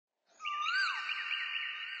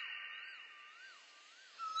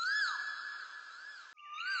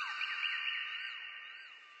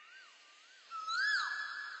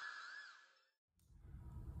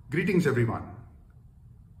Greetings everyone.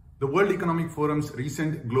 The World Economic Forum's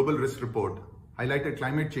recent Global Risk Report highlighted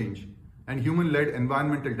climate change and human-led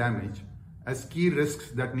environmental damage as key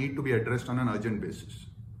risks that need to be addressed on an urgent basis.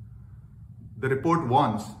 The report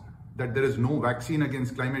warns that there is no vaccine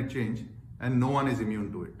against climate change and no one is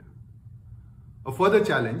immune to it. A further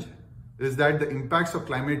challenge is that the impacts of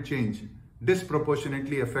climate change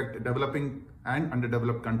disproportionately affect developing and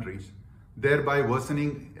underdeveloped countries, thereby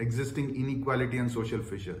worsening existing inequality and social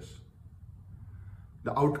fissures.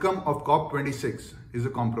 The outcome of COP26 is a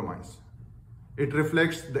compromise. It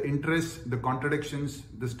reflects the interests, the contradictions,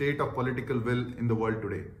 the state of political will in the world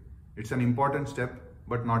today. It's an important step,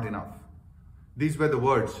 but not enough. These were the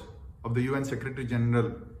words of the UN Secretary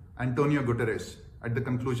General Antonio Guterres at the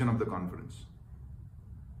conclusion of the conference.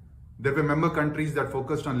 There were member countries that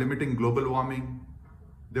focused on limiting global warming.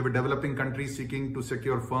 There were developing countries seeking to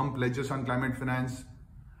secure firm pledges on climate finance.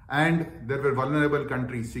 And there were vulnerable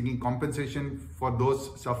countries seeking compensation for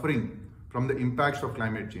those suffering from the impacts of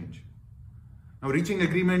climate change. Now, reaching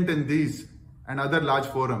agreement in these and other large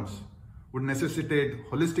forums would necessitate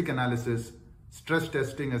holistic analysis, stress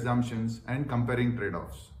testing assumptions, and comparing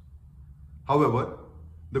trade-offs. However,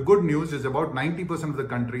 the good news is about 90% of the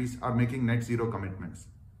countries are making net zero commitments.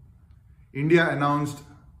 India announced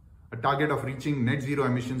a target of reaching net zero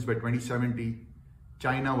emissions by 2070,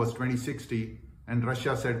 China was 2060, and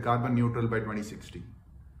Russia said carbon neutral by 2060.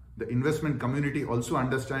 The investment community also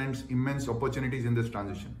understands immense opportunities in this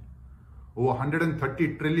transition. Over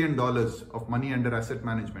 $130 trillion of money under asset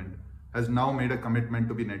management has now made a commitment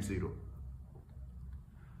to be net zero.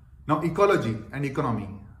 Now, ecology and economy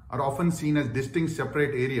are often seen as distinct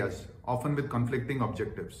separate areas, often with conflicting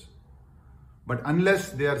objectives. But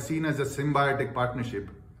unless they are seen as a symbiotic partnership,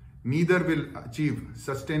 neither will achieve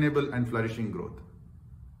sustainable and flourishing growth.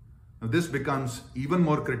 Now, this becomes even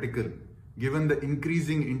more critical given the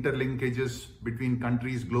increasing interlinkages between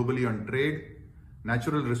countries globally on trade,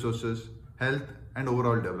 natural resources, health, and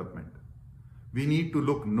overall development. We need to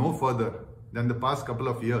look no further than the past couple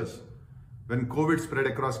of years when COVID spread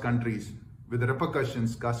across countries with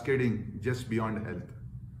repercussions cascading just beyond health.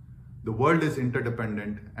 The world is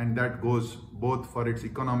interdependent, and that goes both for its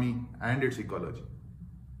economy and its ecology.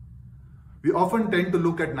 We often tend to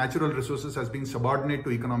look at natural resources as being subordinate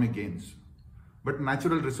to economic gains, but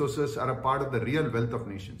natural resources are a part of the real wealth of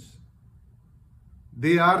nations.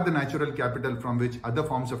 They are the natural capital from which other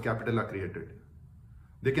forms of capital are created.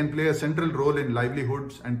 They can play a central role in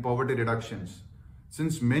livelihoods and poverty reductions,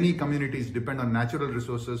 since many communities depend on natural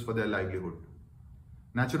resources for their livelihood.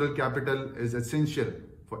 Natural capital is essential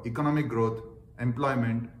for economic growth,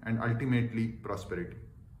 employment, and ultimately prosperity.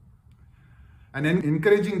 An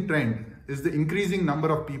encouraging trend is the increasing number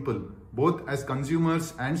of people, both as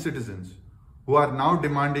consumers and citizens, who are now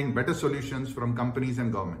demanding better solutions from companies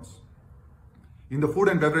and governments. In the food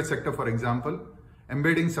and beverage sector, for example,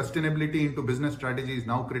 embedding sustainability into business strategy is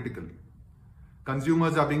now critical.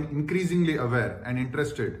 Consumers are being increasingly aware and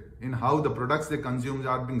interested in how the products they consume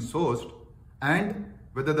are being sourced and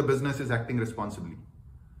whether the business is acting responsibly.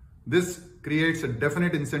 This creates a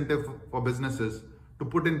definite incentive for businesses to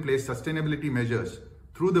put in place sustainability measures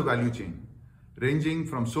through the value chain, ranging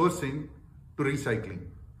from sourcing to recycling,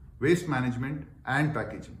 waste management, and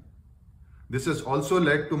packaging. This has also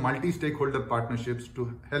led to multi-stakeholder partnerships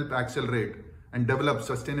to help accelerate and develop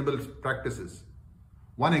sustainable practices.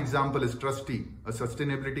 One example is Trustee, a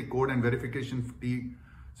sustainability code and verification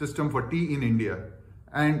system for tea in India,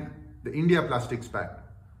 and the India Plastics Pact,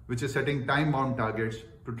 which is setting time-bound targets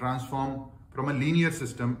to transform from a linear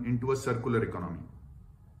system into a circular economy.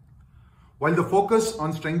 While the focus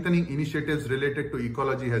on strengthening initiatives related to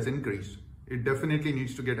ecology has increased, it definitely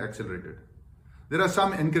needs to get accelerated. There are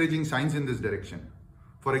some encouraging signs in this direction.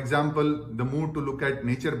 For example, the move to look at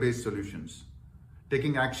nature-based solutions,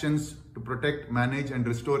 taking actions to protect, manage, and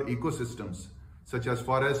restore ecosystems such as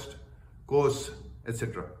forest, coasts,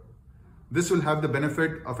 etc. This will have the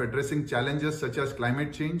benefit of addressing challenges such as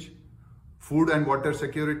climate change, food and water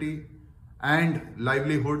security, and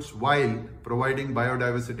livelihoods while providing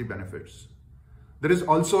biodiversity benefits. There is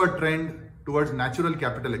also a trend towards natural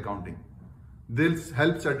capital accounting. This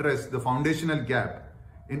helps address the foundational gap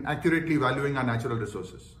in accurately valuing our natural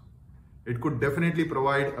resources. It could definitely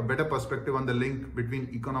provide a better perspective on the link between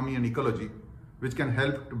economy and ecology, which can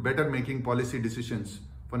help to better making policy decisions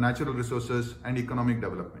for natural resources and economic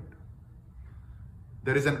development.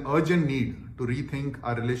 There is an urgent need to rethink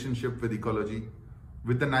our relationship with ecology,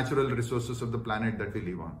 with the natural resources of the planet that we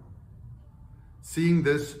live on. Seeing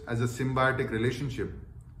this as a symbiotic relationship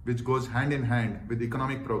which goes hand in hand with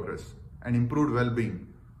economic progress and improved well-being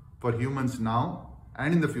for humans now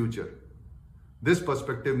and in the future This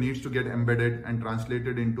perspective needs to get embedded and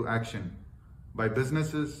translated into action by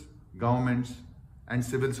businesses, governments, and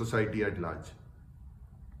civil society at large.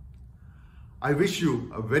 I wish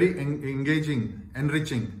you a very engaging,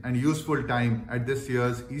 enriching, and useful time at this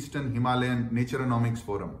year's Eastern Himalayan NATURENOMICS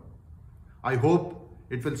Forum. I hope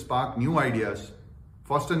it will spark new ideas,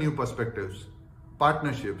 foster new perspectives,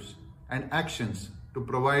 partnerships, and actions to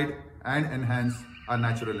provide and enhance our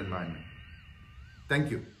natural environment.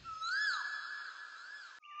 Thank you.